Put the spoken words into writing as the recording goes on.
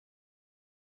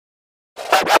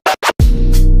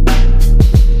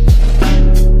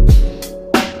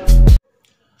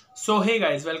So hey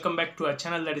guys, welcome back to our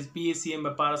channel that is BACM by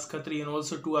Paras Khatri and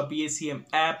also to our BACM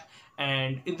app.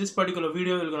 And in this particular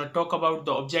video, we're going to talk about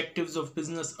the objectives of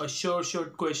business. A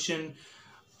short question.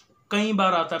 कई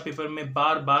बार आता है paper में,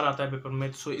 बार बार आता है paper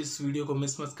में, सो इस video को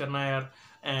miss मत करना यार.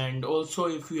 And also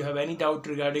if you have any doubt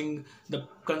regarding the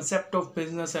concept of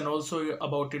business and also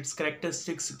about it's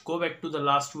characteristics, go back to the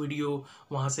last video,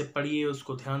 वहाँ से पढ़िए,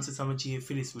 उसको ध्यान से समझिए,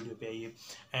 फिर इस वीडियो पे आइए.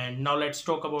 And now let's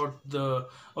talk about the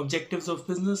objectives of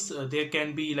business. There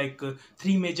can be like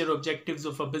three major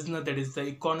objectives of a business, that is the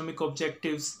economic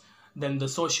objectives, then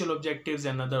the social objectives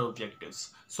and other objectives.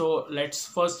 So let's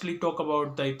firstly talk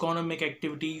about the economic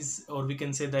activities, or we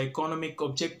can say the economic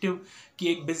objective. कि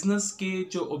एक business के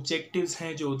जो objectives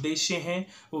हैं, जो उद्देश्य हैं,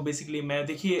 वो basically मैं,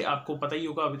 देखिए आपको पता ही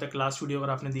होगा, अभी तक लास्ट वीडियो अगर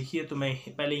आपने देखी है तो मैं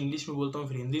पहले इंग्लिश में बोलता हूँ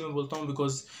फिर हिंदी में बोलता हूँ,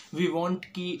 बिकॉज वी वांट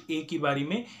कि एक ही बारी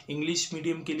में इंग्लिश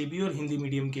मीडियम के लिए भी और हिंदी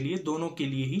मीडियम के लिए, दोनों के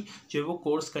लिए ही जो है वो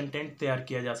कोर्स कंटेंट तैयार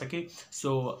किया जा सके.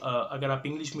 सो अगर आप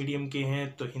इंग्लिश मीडियम के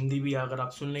हैं तो हिंदी भी अगर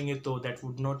आप सुन लेंगे तो that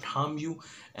would not harm you,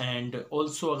 and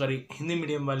also अगर हिंदी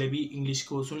मीडियम वाले भी इंग्लिश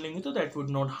को सुन लेंगे तो that would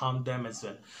not harm them as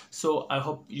well. So I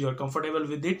hope you are comfortable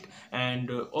with it.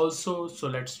 And also so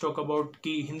let's talk about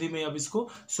कि हिंदी में अब इसको,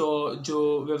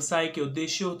 जो व्यवसाय के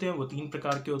उद्देश्य होते हैं वो तीन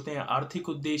प्रकार के होते हैं: आर्थिक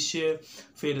उद्देश्य,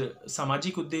 फिर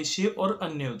सामाजिक उद्देश्य और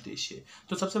अन्य उद्देश्य.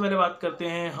 तो सबसे पहले बात करते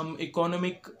हैं हम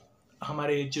इकोनॉमिक,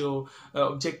 हमारे जो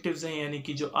ऑब्जेक्टिव्स हैं यानी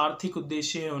कि जो आर्थिक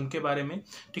उद्देश्य हैं उनके बारे में.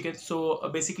 ठीक है, so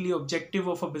basically objective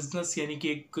of a business यानी कि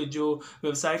एक जो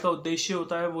व्यवसाय का उद्देश्य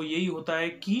होता है वो यही होता है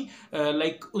कि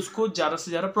लाइक उसको ज़्यादा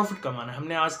से ज़्यादा प्रॉफिट कमाना है.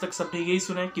 हमने आज तक सबने यही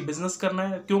सुना है कि बिजनेस करना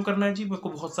है, क्यों करना है जी, मेरे को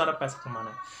बहुत सारा पैसा कमाना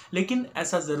है. लेकिन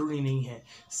ऐसा ज़रूरी नहीं है.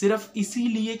 सिर्फ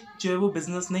इसीलिए जो है वो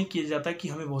बिजनेस नहीं किया जाता कि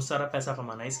हमें बहुत सारा पैसा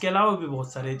कमाना है, इसके अलावा भी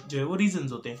बहुत सारे जो है वो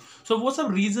रीजंस होते हैं. सो वो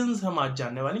सब रीजंस हम आज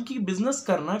जानने वाले हैं कि बिजनेस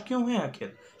करना क्यों है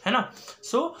आखिर, है ना.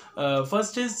 So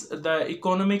first is the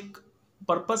economic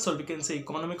purpose, और we can say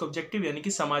economic objective यानी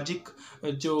कि सामाजिक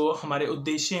जो हमारे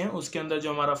उद्देश्य हैं उसके अंदर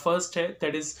जो हमारा फर्स्ट है,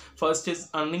 that is first is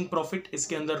earning profit.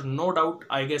 इसके अंदर no doubt,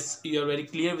 I guess you are very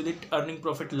clear with it, earning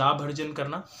profit, लाभ अर्जन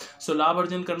करना. सो लाभ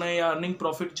अर्जन करना या अर्निंग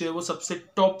प्रॉफिट जो है वो सबसे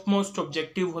टॉप मोस्ट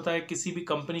ऑब्जेक्टिव होता है किसी भी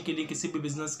कंपनी के लिए, किसी भी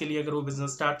बिजनेस के लिए, अगर वो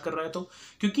बिजनेस स्टार्ट कर रहा है तो.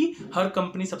 क्योंकि हर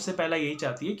कंपनी सबसे पहला यही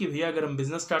चाहती है कि भैया अगर हम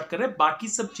बिजनेस स्टार्ट कर रहे हैं, बाकी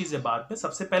सब चीज़ें बाद में,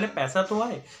 सबसे पहले पैसा तो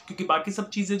आए, क्योंकि बाकी सब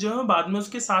चीज़ें जो है बाद में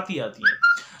उसके साथ ही आती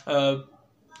हैं.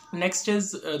 Next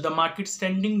is the market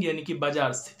standing यानी कि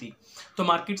बाजार स्थिति. तो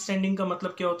मार्केट स्टैंडिंग का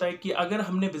मतलब क्या होता है कि अगर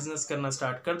हमने बिजनेस करना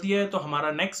स्टार्ट कर दिया है तो हमारा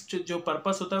नेक्स्ट जो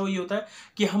पर्पस होता है वो ये होता है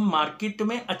कि हम मार्केट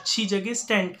में अच्छी जगह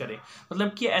स्टैंड करें.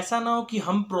 मतलब कि ऐसा ना हो कि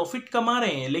हम प्रॉफिट कमा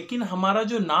रहे हैं लेकिन हमारा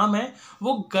जो नाम है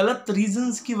वो गलत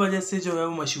रीजंस की वजह से जो है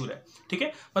वो मशहूर है. ठीक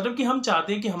है, मतलब कि हम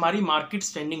चाहते हैं कि हमारी मार्केट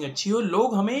स्टैंडिंग अच्छी हो,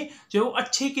 लोग हमें जो है वो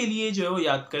अच्छे के लिए जो है वो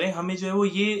याद करें, हमें जो है वो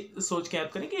ये सोच के याद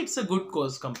करें कि it's a good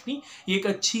cause company, ये एक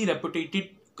अच्छी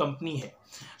रेपुटेटेड कंपनी है.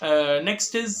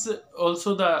 Next is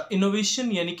also the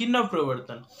innovation यानी कि नव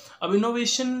प्रवर्तन. अब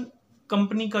इनोवेशन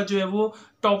कंपनी का जो है वो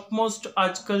टॉप मोस्ट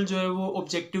आजकल जो है वो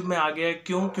ऑब्जेक्टिव में आ गया है.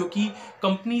 क्यों? क्योंकि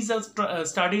कंपनीज आर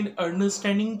स्टार्टेड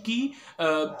अंडरस्टैंडिंग की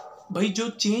भाई जो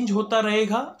चेंज होता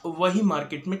रहेगा वही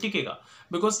मार्केट में टिकेगा.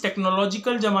 बिकॉज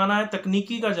टेक्नोलॉजिकल ज़माना है,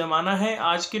 तकनीकी का ज़माना है.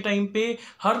 आज के टाइम पे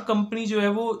हर कंपनी जो है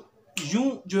वो यूं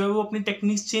जो है वो अपनी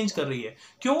टेक्निक्स चेंज कर रही है.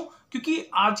 क्यों? क्योंकि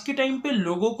आज के टाइम पे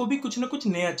लोगों को भी कुछ ना कुछ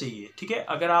नया चाहिए. ठीक है,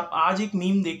 अगर आप आज एक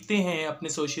मीम देखते हैं अपने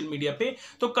सोशल मीडिया पे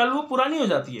तो कल वो पुरानी हो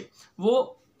जाती है,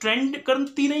 वो ट्रेंड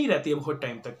करती नहीं रहती है बहुत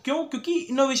टाइम तक. क्यों? क्योंकि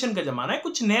इनोवेशन का जमाना है,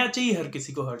 कुछ नया चाहिए हर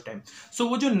किसी को हर टाइम. सो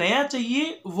वो जो नया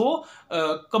चाहिए वो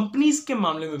कंपनीज के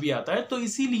मामले में भी आता है. तो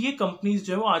इसीलिए कंपनीज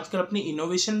जो है वो आजकल अपने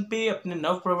इनोवेशन पे, अपने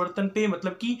नव प्रवर्तन पे,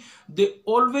 मतलब कि they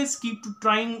always keep to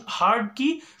trying hard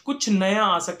कि कुछ नया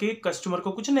आ सके, कस्टमर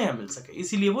को कुछ नया मिल सके,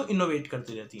 इसीलिए वो इनोवेट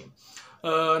करती रहती है.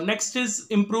 नेक्स्ट इज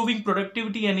इम्प्रूविंग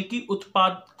प्रोडक्टिविटी यानी कि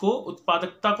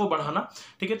उत्पादकता को बढ़ाना.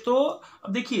 ठीक है, तो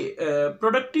अब देखिए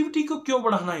प्रोडक्टिविटी को क्यों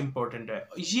बढ़ाना इंपॉर्टेंट है,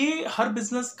 ये हर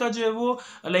बिजनेस का जो है वो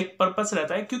लाइक पर्पस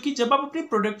रहता है. क्योंकि जब आप अपनी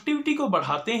प्रोडक्टिविटी को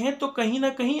बढ़ाते हैं तो कहीं ना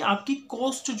कहीं आपकी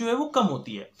कॉस्ट जो है वो कम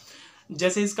होती है.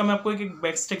 जैसे इसका मैं आपको एक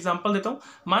बेस्ट एग्जांपल देता हूँ.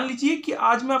 मान लीजिए कि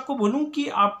आज मैं आपको बोलूँ कि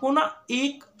आपको ना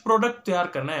एक प्रोडक्ट तैयार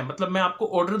करना है, मतलब मैं आपको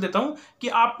ऑर्डर देता हूँ कि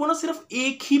आपको ना सिर्फ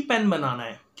एक ही पेन बनाना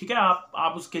है. ठीक है,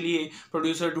 आप उसके लिए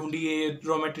प्रोड्यूसर ढूंढिए,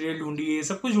 रॉ मटेरियल ढूंढिए,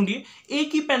 सब कुछ ढूंढिए,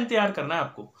 एक ही पेन तैयार करना है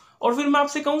आपको. और फिर मैं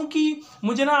आपसे कहूँ कि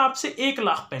मुझे ना आपसे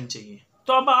 1,00,000 पेन चाहिए,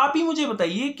 तो अब आप ही मुझे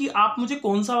बताइए कि आप मुझे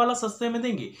कौन सा वाला सस्ते में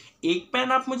देंगे. एक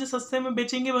पेन आप मुझे सस्ते में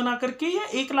बेचेंगे बना करके, या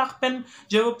 1,00,000 पेन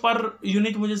जो है वो पर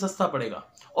यूनिट मुझे सस्ता पड़ेगा?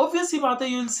 ऑब्वियस ही बात है,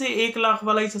 यूल से 1,00,000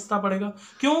 वाला ही सस्ता पड़ेगा.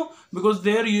 क्यों? Because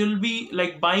there you will be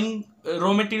like buying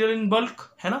raw material in bulk,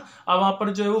 है ना। अब वहां पर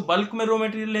जो है वो बल्क में रॉ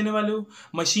मटेरियल लेने वाले हो,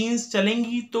 मशीन्स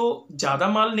चलेंगी तो ज्यादा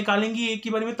माल निकालेंगी एक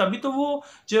ही बार में, तभी तो वो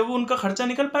जो है वो उनका खर्चा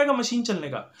निकल पाएगा मशीन चलने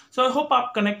का। सो आई होप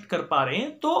आप कनेक्ट कर पा रहे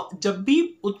हैं। तो जब भी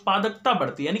उत्पादकता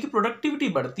बढ़ती है यानी कि प्रोडक्टिविटी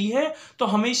बढ़ती है तो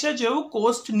हमेशा जो है वो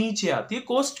कॉस्ट नीचे आती है,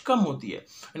 कॉस्ट कम होती है,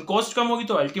 एंड कॉस्ट कम होगी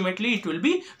तो ultimately it will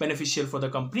be beneficial for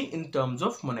the company in terms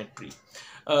of monetary,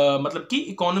 मतलब कि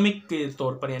इकोनॉमिक के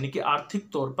तौर पर यानी कि आर्थिक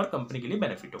तौर पर कंपनी के लिए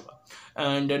बेनिफिट होगा।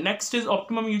 And next is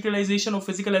optimum utilisation of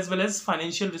physical as well as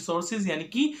financial resources, यानी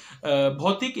कि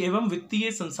भौतिक एवं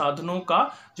वित्तीय संसाधनों का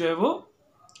जो है वो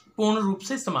पूर्ण रूप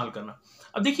से इस्तेमाल करना।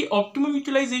 अब देखिए ऑप्टिमम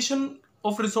यूटिलाइजेशन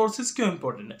ऑफ रिसोर्सेज क्यों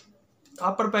इंपॉर्टेंट है।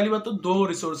 आप पर पहली बात तो दो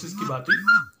रिसोर्सेज की बात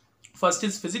हुई, first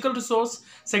is physical resource,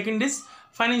 second is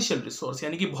financial resource,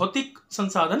 यानी कि भौतिक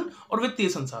संसाधन और वित्तीय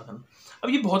संसाधन। अब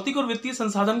ये भौतिक और वित्तीय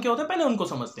संसाधन क्या होता है पहले उनको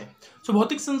समझते हैं। सो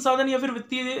भौतिक संसाधन या फिर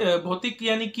वित्तीय, भौतिक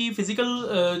यानी कि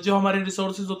फिजिकल जो हमारे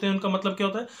रिसोर्सेज होते हैं उनका मतलब क्या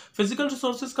होता है। फिजिकल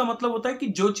रिसोर्सेज का मतलब होता है कि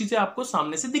जो चीजें आपको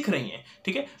सामने से दिख रही हैं,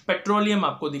 ठीक है, पेट्रोलियम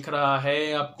आपको दिख रहा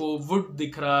है, आपको वुड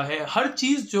दिख रहा है, हर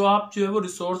चीज जो आप जो है वो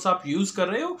रिसोर्स आप यूज कर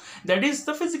रहे हो, that is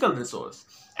the physical resource.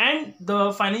 And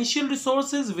the financial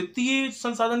resources, वित्तीय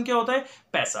संसाधन क्या होता है,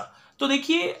 पैसा। तो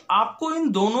देखिए आपको इन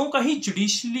दोनों का ही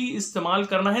जुडिशली इस्तेमाल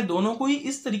करना है, दोनों को ही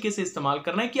इस तरीके से इस्तेमाल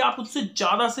करना है कि आप उससे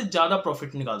ज्यादा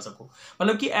प्रॉफिट निकाल सको।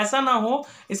 मतलब कि ऐसा ना हो,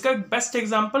 इसका बेस्ट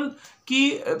एग्जांपल कि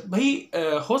भाई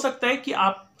हो सकता है कि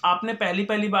आपने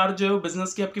पहली बार जो है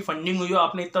बिजनेस की आपकी फंडिंग हुई हो,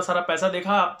 आपने इतना सारा पैसा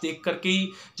देखा, आप देख करके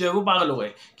ही जो है वो पागल हो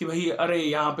गए कि भाई अरे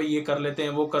यहाँ पे ये कर लेते हैं,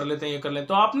 वो कर लेते हैं, ये कर लेते हैं,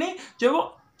 तो आपने जो है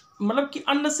वो मतलब कि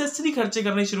अननेसेसरी खर्चे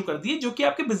करने शुरू कर दिए जो कि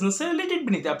आपके बिजनेस से रिलेटेड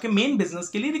भी नहीं थे, आपके मेन बिजनेस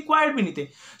के लिए रिक्वायर्ड भी नहीं थे।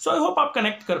 सो आई होप आप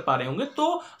कनेक्ट कर पा रहे होंगे। तो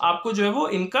आपको जो है वो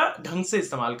इनका ढंग से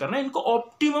इस्तेमाल करना है, इनको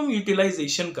ऑप्टिमम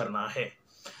यूटिलाइजेशन करना है।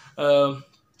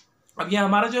 अब ये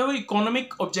हमारा जो है वो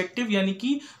इकोनॉमिक ऑब्जेक्टिव यानी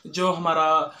कि जो हमारा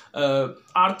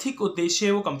आर्थिक उद्देश्य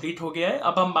है वो कंप्लीट हो गया है।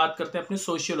 अब हम बात करते हैं अपने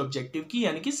सोशल ऑब्जेक्टिव की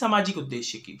यानी कि सामाजिक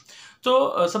उद्देश्य की।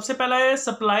 तो सबसे पहला है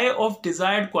supply of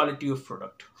desired quality of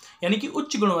product, यानी कि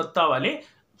उच्च गुणवत्ता वाले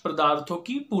पदार्थों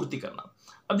की पूर्ति करना।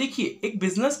 अब देखिए एक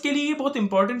बिजनेस के लिए ये बहुत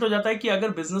इंपॉर्टेंट हो जाता है कि अगर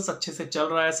बिजनेस अच्छे से चल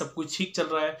रहा है, सब कुछ ठीक चल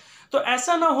रहा है, तो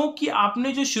ऐसा ना हो कि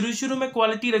आपने जो शुरू में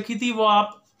क्वालिटी रखी थी वो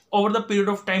आप over the period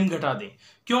of time घटा दें।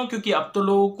 क्यों? क्योंकि अब तो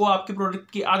लोगों को आपके प्रोडक्ट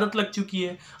की आदत लग चुकी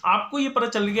है, आपको ये पता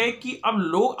चल गया है कि अब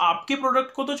लोग आपके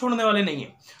प्रोडक्ट को तो छोड़ने वाले नहीं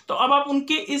है, तो अब आप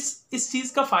उनके इस चीज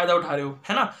का फायदा उठा रहे हो,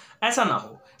 है ना। ऐसा ना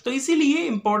हो, तो इसीलिए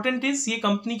इंपॉर्टेंट इज ये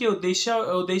कंपनी के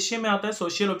उद्देश्य में आता है,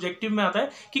 सोशल ऑब्जेक्टिव में आता है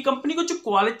कि कंपनी को जो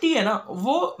क्वालिटी है ना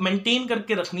वो मेंटेन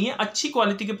करके रखनी है, अच्छी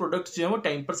क्वालिटी के प्रोडक्ट्स जो है वो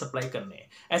टाइम पर सप्लाई करने हैं।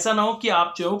 ऐसा ना हो कि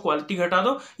आप जो है क्वालिटी घटा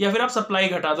दो या फिर आप सप्लाई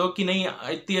घटा दो कि नहीं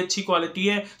इतनी अच्छी क्वालिटी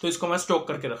है तो इसको मैं स्टॉक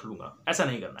करके रख लूंगा, ऐसा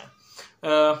नहीं करना है।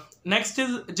 Next is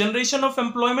generation of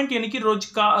employment, यानी कि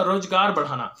रोजगार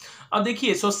बढ़ाना। अब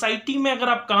देखिए सोसाइटी में अगर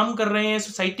आप काम कर रहे हैं,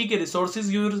 सोसाइटी के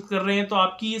रिसोर्सेज यूज कर रहे हैं, तो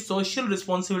आपकी ये सोशल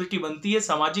रिस्पॉन्सिबिलिटी बनती है,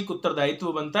 सामाजिक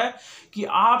उत्तरदायित्व बनता है कि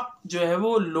आप जो है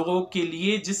वो लोगों के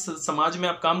लिए, जिस समाज में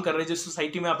आप काम कर रहे हैं, जिस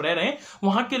सोसाइटी में आप रह रहे हैं,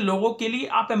 वहां के लोगों के लिए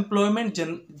आप एम्प्लॉयमेंट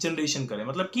जनरेशन करें,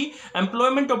 मतलब कि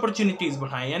एम्प्लॉयमेंट अपॉर्चुनिटीज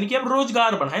बढ़ाएं, यानी कि आप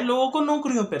रोजगार बढ़ाएं, लोगों को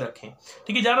नौकरियों पर रखें,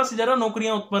 ठीक है, ज्यादा से ज्यादा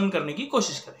नौकरियां उत्पन्न करने की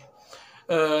कोशिश करें।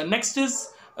 Next is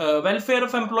welfare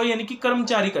of employ, यानी कि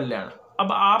कर्मचारी कल्याण।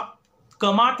 अब आप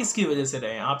कमा किसकी वजह से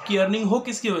रहे हैं, आपकी अर्निंग हो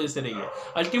किसकी वजह से रही है,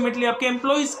 अल्टीमेटली आपके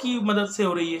एम्प्लॉयज की मदद से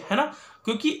हो रही है ना।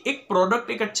 क्योंकि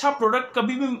एक अच्छा प्रोडक्ट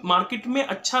कभी भी मार्केट में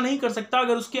अच्छा नहीं कर सकता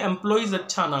अगर उसके एम्प्लॉयज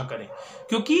अच्छा ना करें,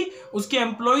 क्योंकि उसके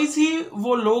एम्प्लॉयज ही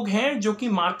वो लोग हैं जो कि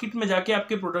मार्केट में जाके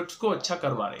आपके प्रोडक्ट्स को अच्छा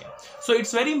करवा रहे हैं। सो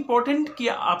इट्स वेरी इंपॉर्टेंट कि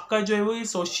आपका जो है वो ये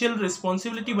सोशल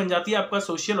रिस्पॉन्सिबिलिटी बन जाती है, आपका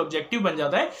सोशल ऑब्जेक्टिव बन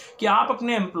जाता है कि आप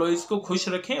अपने एम्प्लॉयज को खुश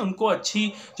रखें, उनको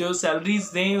अच्छी जो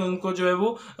सैलरीज दें, उनको जो है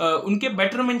वो उनके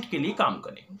बेटरमेंट के लिए काम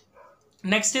करें।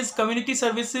 नेक्स्ट इज कम्युनिटी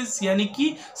सर्विसेज, यानी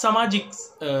कि सामाजिक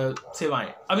सेवाएं।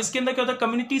 अब इसके अंदर क्या होता है,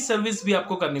 कम्युनिटी सर्विस भी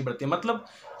आपको करनी पड़ती है। मतलब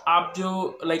आप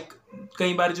जो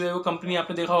कई बार जो है वो कंपनी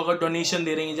आपने देखा होगा डोनेशन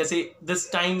दे रही है, जैसे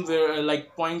this time where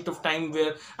point of time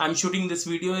where I am shooting this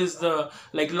video is the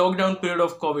lockdown period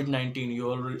of covid,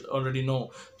 you already know.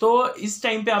 तो इस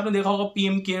टाइम पे आपने देखा होगा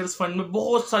पीएम केयर्स फंड में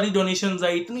बहुत सारी डोनेशंस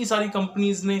आई, इतनी सारी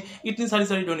कंपनीज ने इतनी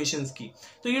सारी डोनेशंस की।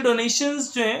 तो ये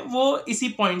डोनेशंस जो है वो इसी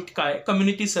पॉइंट का है,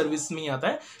 कम्युनिटी सर्विस में ही आता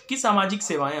है कि सामाजिक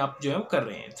सेवाएं आप जो है कर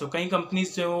रहे हैं। तो कई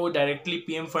कंपनीज जो है वो डायरेक्टली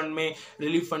पीएम फंड में,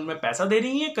 रिलीफ फंड में पैसा दे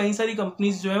रही हैं, कई सारी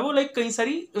कंपनीज जो है वो कई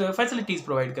सारी फैसिलिटीज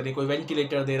प्रोवाइड कर रही है, कोई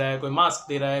वेंटिलेटर दे रहा है, कोई मास्क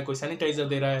दे रहा है, कोई सैनिटाइजर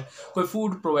दे रहा है, कोई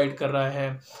फूड प्रोवाइड कर रहा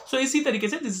है. सो इसी तरीके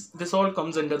से this all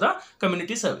comes under the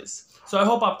community service. So I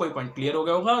hope आपको ये पॉइंट क्लियर हो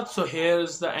गया होगा. So here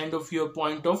is the end of your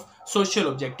point of social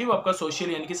objective. आपका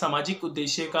सोशल यानी कि सामाजिक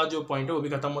उद्देश्य का जो पॉइंट है वो भी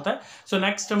खत्म होता है. सो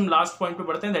नेक्स्ट हम लास्ट पॉइंट पे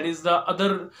बढ़ते हैं, दैट इज द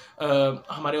अदर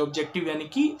हमारे ऑब्जेक्टिव यानी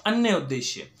कि अन्य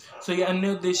उद्देश्य. सो ये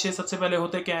अन्य उद्देश्य सबसे पहले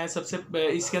होते क्या है, सबसे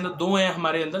इसके अंदर दो हैं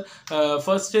हमारे अंदर.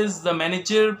 First is the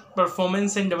manager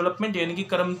performance and development यानी कि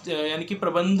यानी कि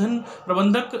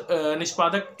प्रबंधक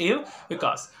निष्पादक एवं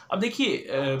विकास. अब देखिए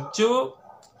जो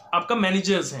आपका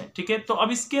मैनेजर्स हैं, ठीक है, तो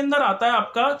अब इसके अंदर आता है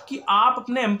आपका कि आप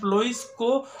अपने एम्प्लॉयज को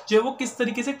जो है वो किस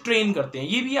तरीके से ट्रेन करते हैं.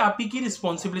 ये भी आप ही की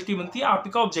रिस्पॉन्सिबिलिटी बनती है, आप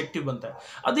ही का ऑब्जेक्टिव बनता है.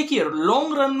 अब देखिए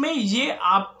लॉन्ग रन में ये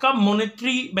आपका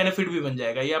मॉनेटरी बेनिफिट भी बन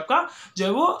जाएगा, ये आपका जो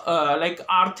है वो लाइक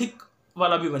आर्थिक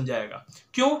वाला भी बन जाएगा.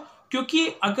 क्यों? क्योंकि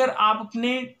अगर आप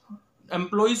अपने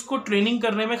एम्प्लॉयज को ट्रेनिंग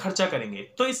करने में खर्चा करेंगे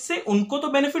तो इससे उनको तो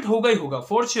बेनिफिट होगा ही होगा,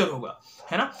 फॉर श्योर होगा,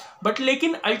 है ना. बट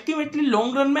लेकिन अल्टीमेटली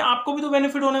लॉन्ग रन में आपको भी तो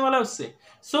बेनिफिट होने वाला है उससे.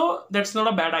 So that's not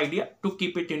a bad idea to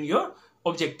keep it in your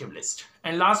objective list.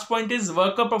 And last point is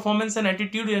worker performance and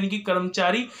attitude यानी कि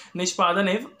कर्मचारी निष्पादन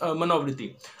एवं मनोवृत्ति.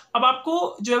 अब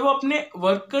आपको जो है वो अपने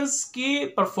वर्कर्स के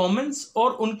परफॉर्मेंस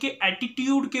और उनके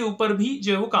एटीट्यूड के ऊपर भी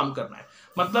जो है वो काम करना है.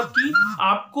 मतलब कि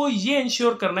आपको ये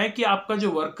इंश्योर करना है कि आपका जो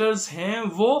वर्कर्स हैं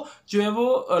वो जो है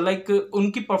वो लाइक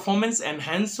उनकी परफॉर्मेंस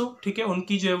एनहेंस हो, ठीक है,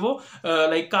 उनकी जो है वो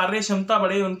लाइक कार्य क्षमता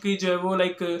बढ़े, उनकी जो है वो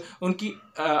लाइक उनकी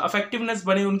इफेक्टिवनेस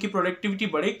बढ़े, उनकी प्रोडक्टिविटी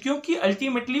बढ़े, क्योंकि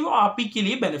अल्टीमेटली वो आप ही के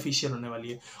लिए बेनिफिशियल होने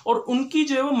वाली है. और उनकी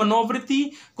जो है वो मनोवृत्ति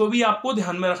को भी आपको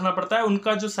ध्यान में रखना पड़ता है.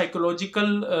 उनका जो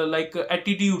साइकोलॉजिकल लाइक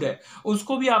एटीट्यूड है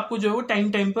उसको भी आपको जो है वो टाइम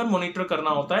टाइम पर मॉनिटर करना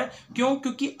होता है. क्यों?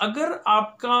 क्योंकि अगर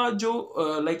आपका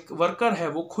जो लाइक वर्कर है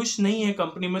वो खुश नहीं है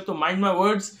कंपनी में तो माइंड माय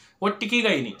वर्ड्स वो टिकेगा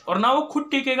ही नहीं, और ना वो खुद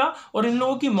टिकेगा. और इन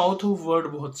लोगों की माउथ ऑफ वर्ड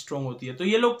बहुत स्ट्रांग होती है, तो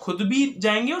ये लोग खुद भी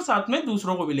जाएंगे और साथ में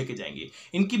दूसरों को भी लेके जाएंगे.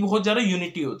 इनकी बहुत ज्यादा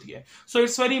यूनिटी होती है. So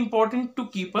it's very important to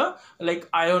keep a like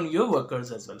I on your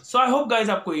workers as well. So I hope guys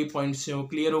आपको ये पॉइंट्स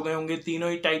क्लियर हो गए होंगे.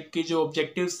 तीनों ही टाइप के जो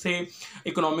ऑब्जेक्टिव्स थे,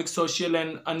 इकोनॉमिक, सोशल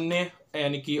एंड अन्य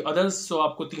यानी कि अदर्स, सो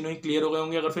आपको तीनों ही क्लियर हो गए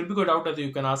होंगे. अगर फिर भी कोई डाउट है तो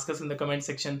you can ask us in the comment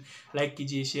section. Like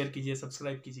कीजिए, शेयर कीजिए,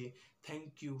 सब्सक्राइब कीजिए.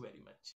 Thank you very much.